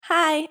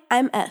Hi,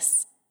 I'm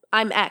S.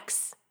 I'm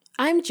X.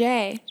 I'm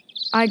J.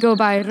 I go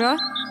by R,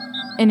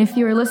 and if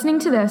you are listening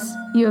to this,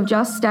 you have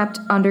just stepped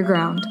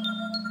underground.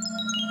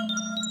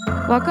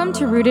 Welcome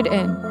to Rooted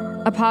In,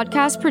 a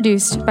podcast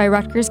produced by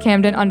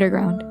Rutgers-Camden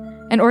Underground,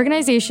 an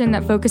organization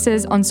that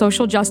focuses on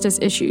social justice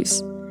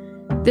issues.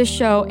 This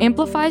show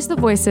amplifies the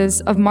voices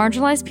of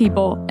marginalized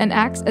people and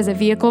acts as a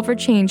vehicle for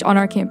change on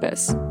our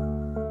campus.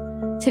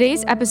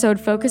 Today's episode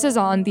focuses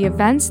on the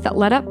events that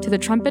led up to the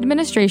Trump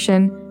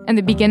administration and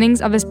the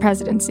beginnings of his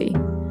presidency.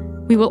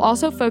 We will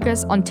also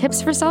focus on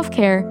tips for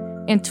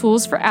self-care and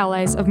tools for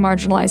allies of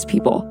marginalized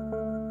people.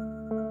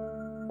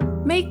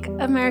 Make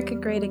America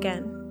great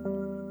again.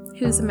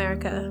 Who's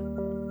America?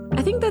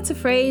 I think that's a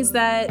phrase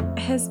that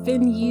has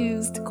been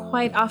used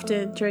quite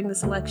often during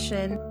this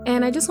election,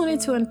 and I just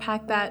wanted to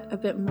unpack that a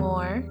bit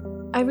more.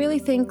 I really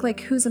think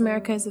who's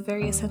America is a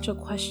very essential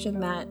question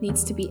that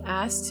needs to be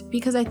asked,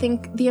 because I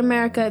think the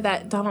America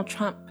that Donald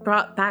Trump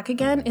brought back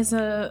again is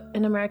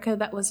an America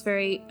that was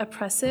very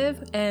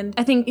oppressive, and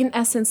I think in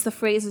essence the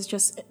phrase is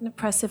just an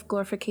oppressive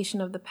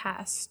glorification of the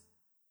past.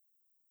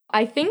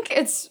 I think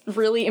it's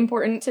really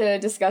important to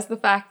discuss the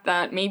fact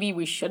that maybe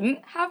we shouldn't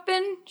have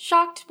been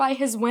shocked by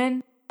his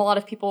win. A lot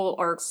of people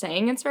are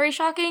saying it's very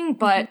shocking,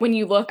 but when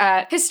you look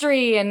at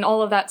history and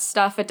all of that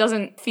stuff, it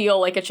doesn't feel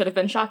like it should have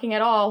been shocking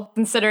at all,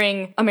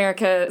 considering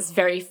America's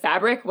very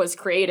fabric was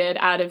created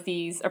out of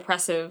these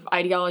oppressive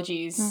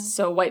ideologies.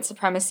 So white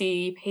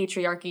supremacy,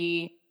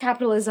 patriarchy,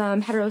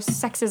 capitalism,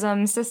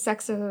 heterosexism,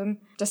 cissexism,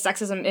 just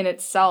sexism in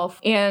itself.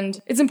 And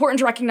it's important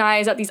to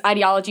recognize that these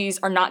ideologies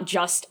are not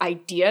just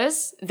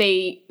ideas.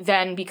 They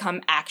then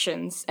become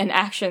actions, and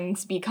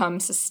actions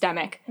become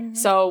systemic.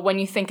 So when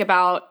you think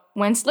about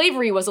when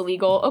slavery was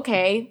illegal,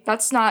 okay,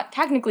 that's not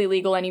technically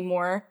legal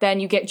anymore. Then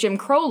you get Jim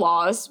Crow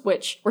laws,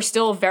 which were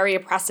still very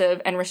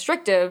oppressive and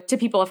restrictive to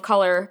people of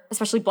color,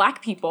 especially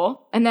Black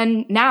people. And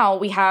then now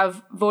we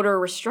have voter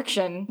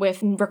restriction with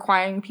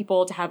requiring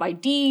people to have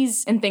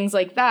IDs and things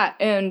like that.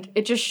 And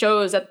it just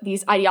shows that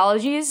these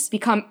ideologies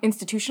become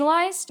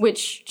institutionalized,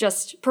 which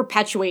just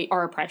perpetuate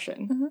our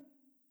oppression.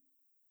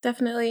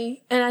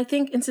 Definitely. And I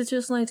think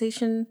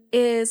institutionalization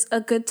is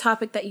a good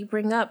topic that you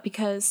bring up,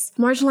 because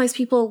marginalized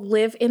people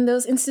live in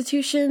those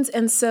institutions.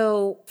 And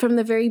so from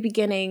the very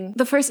beginning,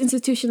 the first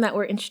institution that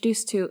we're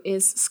introduced to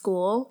is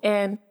school.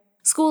 And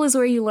school is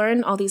where you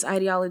learn all these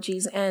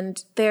ideologies,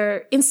 and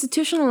they're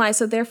institutionalized.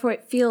 So therefore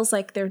it feels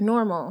like they're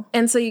normal.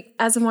 And so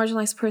as a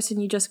marginalized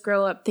person, you just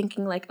grow up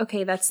thinking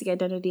okay, that's the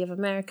identity of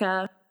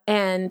America.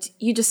 And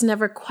you just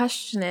never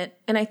question it.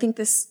 And I think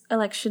this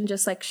election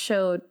just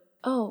showed,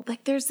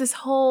 there's this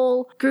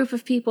whole group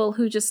of people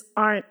who just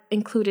aren't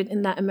included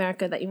in that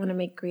America that you want to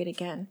make great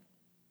again.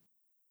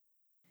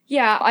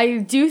 Yeah, I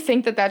do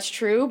think that that's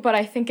true, but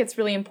I think it's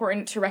really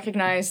important to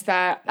recognize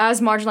that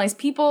as marginalized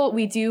people,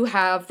 we do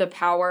have the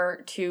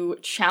power to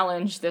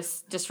challenge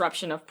this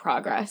disruption of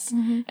progress,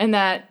 and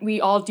that we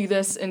all do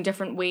this in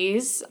different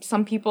ways.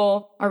 Some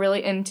people are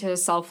really into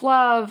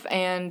self-love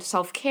and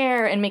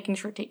self-care and making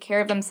sure to take care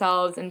of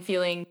themselves and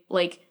feeling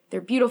like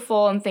they're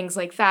beautiful and things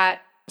like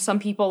that. Some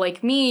people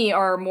like me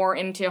are more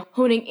into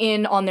honing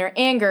in on their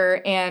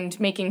anger and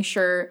making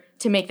sure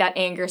to make that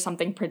anger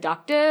something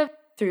productive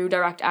through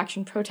direct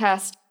action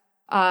protest,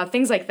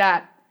 things like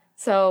that.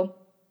 So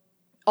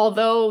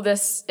although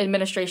this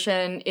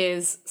administration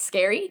is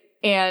scary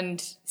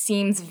and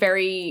seems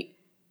very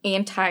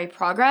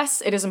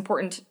anti-progress, it is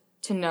important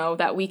to know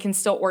that we can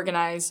still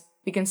organize,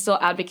 we can still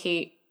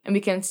advocate, and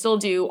we can still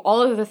do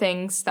all of the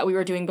things that we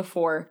were doing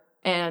before,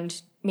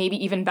 and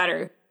maybe even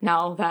better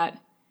now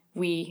that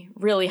we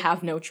really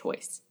have no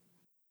choice.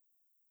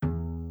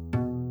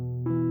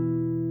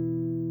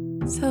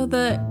 So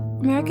the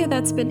America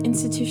that's been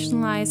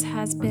institutionalized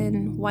has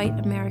been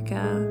white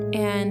America.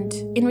 And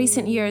in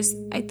recent years,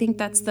 I think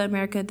that's the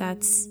America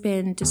that's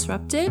been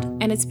disrupted.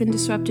 And it's been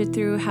disrupted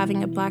through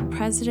having a Black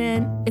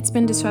president. It's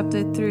been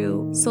disrupted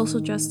through social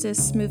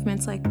justice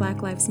movements like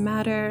Black Lives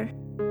Matter.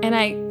 And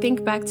I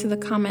think back to the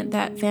comment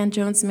that Van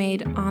Jones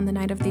made on the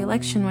night of the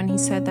election when he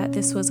said that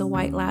this was a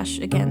white lash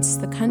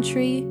against the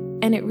country.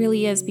 And it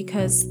really is,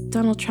 because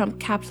Donald Trump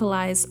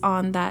capitalized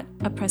on that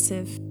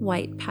oppressive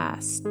white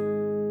past.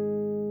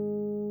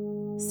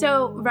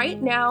 So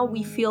right now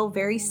we feel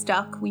very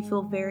stuck, we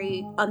feel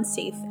very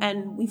unsafe,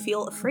 and we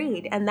feel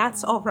afraid, and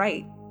that's all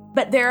right.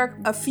 But there are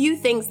a few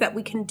things that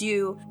we can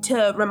do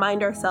to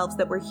remind ourselves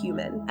that we're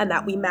human and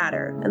that we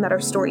matter and that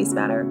our stories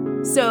matter.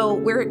 So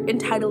we're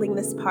entitling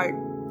this part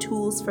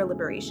Tools for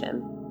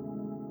Liberation.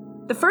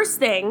 The first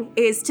thing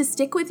is to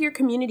stick with your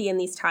community in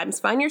these times.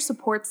 Find your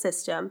support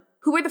system.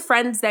 Who are the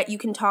friends that you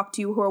can talk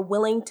to who are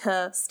willing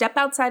to step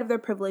outside of their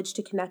privilege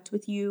to connect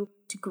with you,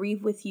 to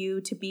grieve with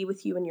you, to be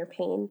with you in your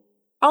pain?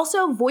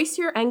 Also, voice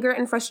your anger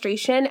and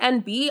frustration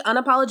and be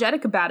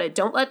unapologetic about it.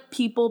 Don't let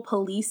people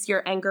police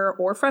your anger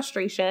or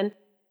frustration.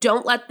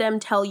 Don't let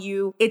them tell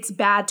you it's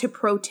bad to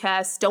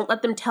protest. Don't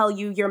let them tell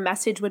you your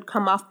message would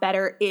come off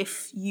better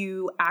if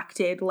you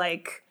acted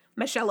like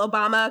Michelle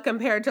Obama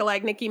compared to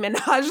like Nicki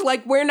Minaj.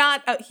 Like, we're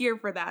not out here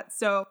for that.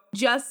 So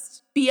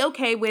just be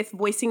okay with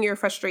voicing your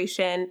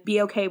frustration.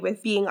 Be okay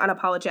with being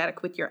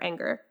unapologetic with your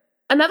anger.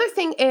 Another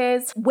thing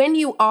is, when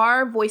you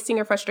are voicing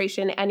your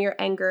frustration and your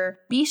anger,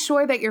 be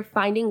sure that you're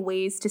finding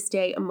ways to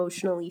stay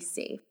emotionally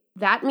safe.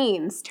 That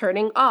means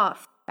turning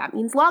off. That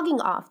means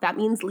logging off. That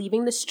means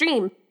leaving the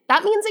stream.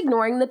 That means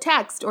ignoring the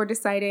text or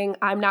deciding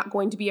I'm not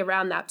going to be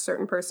around that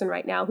certain person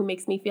right now who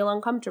makes me feel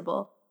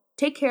uncomfortable.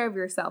 Take care of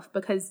yourself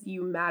because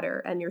you matter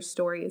and your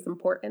story is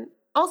important.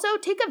 Also,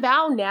 take a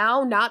vow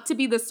now not to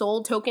be the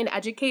sole token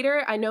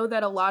educator. I know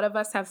that a lot of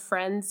us have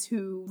friends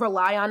who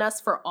rely on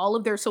us for all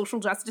of their social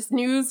justice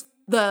news,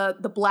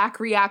 the Black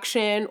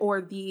reaction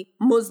or the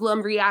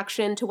Muslim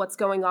reaction to what's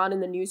going on in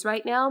the news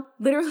right now.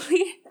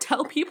 Literally,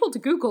 tell people to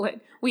Google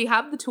it. We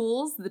have the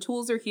tools. The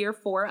tools are here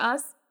for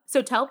us.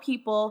 So tell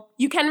people.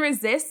 You can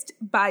resist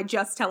by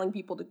just telling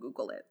people to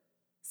Google it.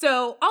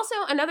 So also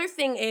another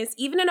thing is,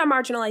 even in our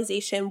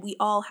marginalization, we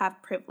all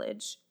have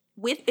privilege.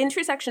 With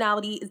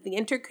intersectionality is the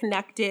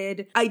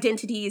interconnected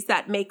identities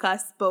that make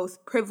us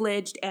both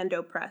privileged and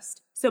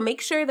oppressed. So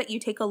make sure that you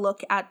take a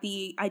look at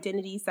the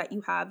identities that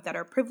you have that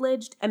are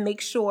privileged and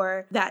make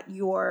sure that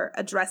you're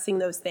addressing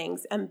those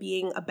things and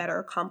being a better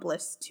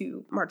accomplice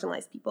to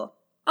marginalized people.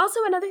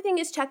 Also, another thing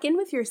is check in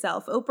with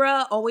yourself.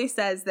 Oprah always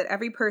says that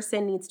every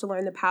person needs to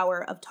learn the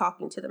power of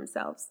talking to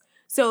themselves.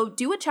 So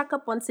do a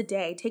checkup once a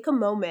day, take a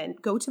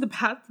moment, go to the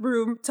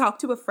bathroom, talk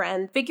to a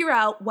friend, figure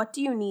out what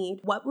do you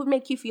need, what would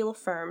make you feel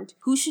affirmed,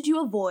 who should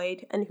you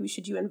avoid, and who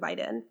should you invite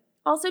in.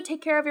 Also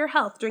take care of your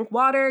health, drink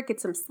water,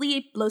 get some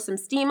sleep, blow some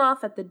steam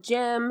off at the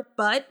gym,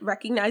 but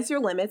recognize your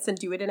limits and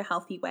do it in a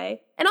healthy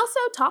way. And also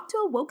talk to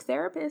a woke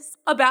therapist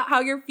about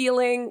how you're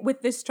feeling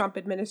with this Trump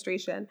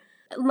administration.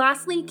 And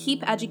lastly,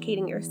 keep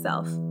educating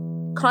yourself.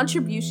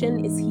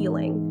 Contribution is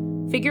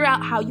healing. Figure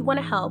out how you want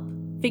to help.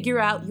 Figure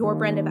out your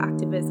brand of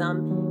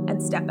activism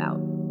and step out.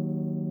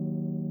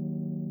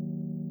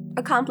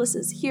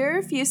 Accomplices, here are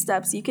a few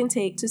steps you can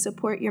take to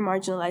support your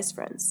marginalized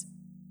friends.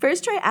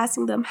 First, try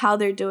asking them how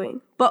they're doing,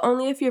 but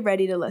only if you're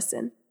ready to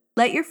listen.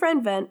 Let your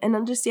friend vent and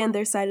understand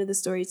their side of the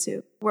story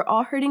too. We're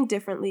all hurting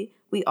differently.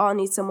 We all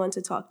need someone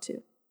to talk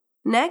to.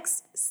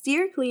 Next,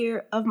 steer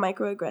clear of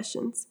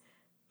microaggressions.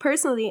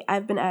 Personally,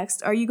 I've been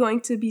asked, are you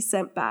going to be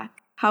sent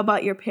back? How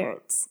about your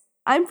parents?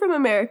 I'm from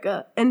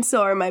America, and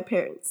so are my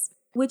parents.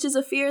 Which is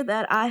a fear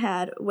that I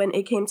had when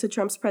it came to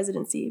Trump's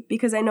presidency,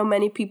 because I know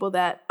many people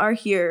that are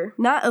here,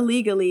 not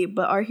illegally,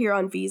 but are here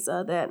on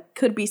visa that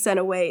could be sent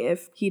away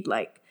if he'd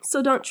like.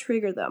 So don't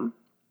trigger them.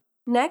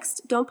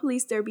 Next, don't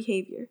police their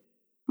behavior.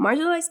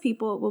 Marginalized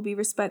people will be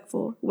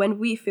respectful when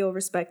we feel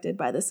respected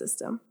by the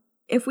system.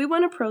 If we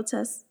want to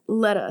protest,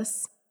 let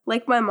us.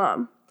 Like my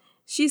mom.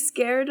 She's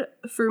scared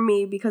for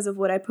me because of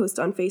what I post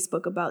on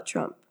Facebook about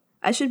Trump.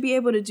 I should be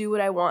able to do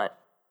what I want.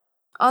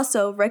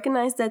 Also,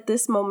 recognize that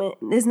this moment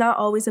is not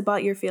always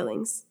about your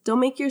feelings. Don't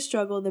make your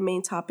struggle the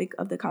main topic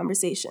of the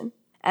conversation.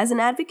 As an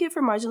advocate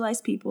for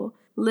marginalized people,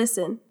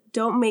 listen,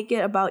 don't make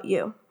it about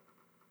you.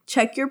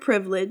 Check your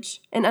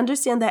privilege and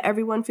understand that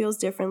everyone feels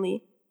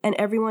differently and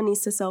everyone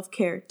needs to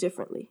self-care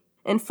differently.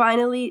 And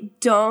finally,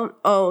 don't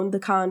own the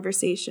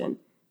conversation.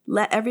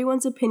 Let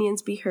everyone's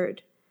opinions be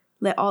heard.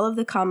 Let all of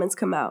the comments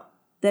come out.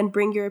 Then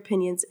bring your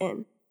opinions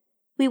in.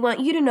 We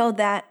want you to know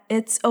that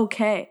it's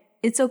okay.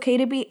 It's okay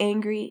to be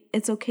angry.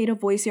 It's okay to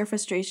voice your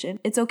frustration.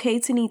 It's okay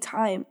to need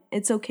time.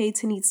 It's okay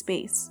to need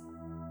space.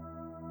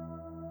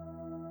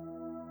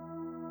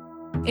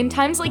 In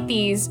times like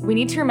these, we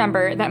need to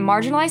remember that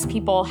marginalized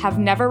people have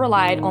never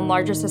relied on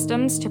larger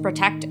systems to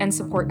protect and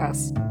support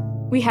us.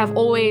 We have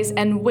always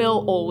and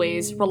will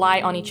always rely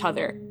on each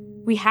other.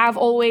 We have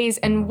always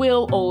and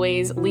will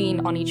always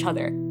lean on each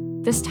other.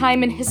 This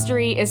time in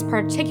history is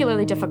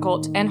particularly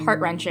difficult and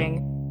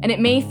heart-wrenching, and it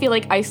may feel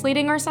like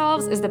isolating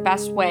ourselves is the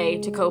best way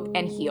to cope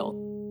and heal.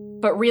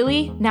 But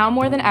really, now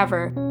more than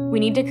ever, we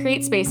need to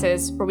create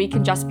spaces where we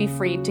can just be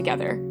free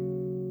together.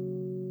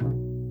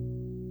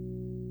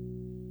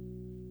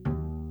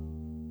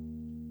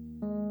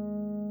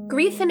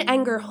 Grief and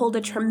anger hold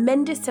a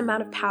tremendous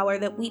amount of power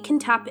that we can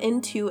tap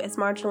into as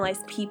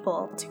marginalized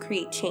people to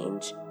create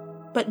change.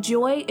 But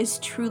joy is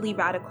truly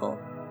radical.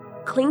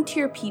 Cling to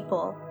your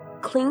people,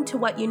 cling to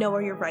what you know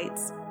are your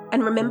rights,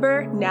 and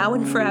remember, now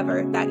and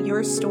forever, that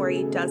your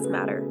story does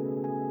matter.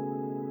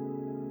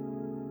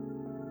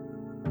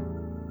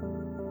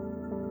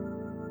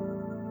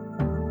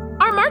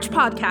 Our March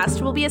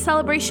podcast will be a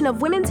celebration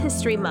of Women's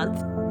History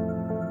Month.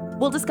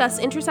 We'll discuss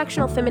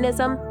intersectional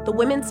feminism, the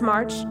Women's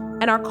March,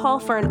 and our call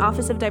for an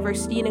Office of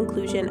Diversity and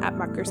Inclusion at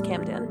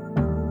Rutgers-Camden.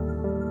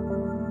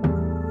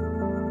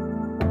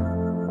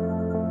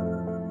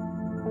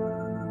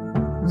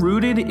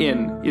 Rooted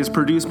In is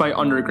produced by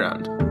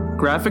Underground.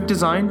 Graphic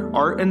design,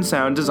 art, and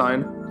sound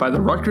design by the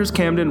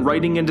Rutgers-Camden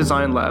Writing and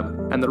Design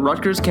Lab and the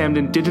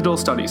Rutgers-Camden Digital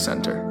Studies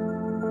Center.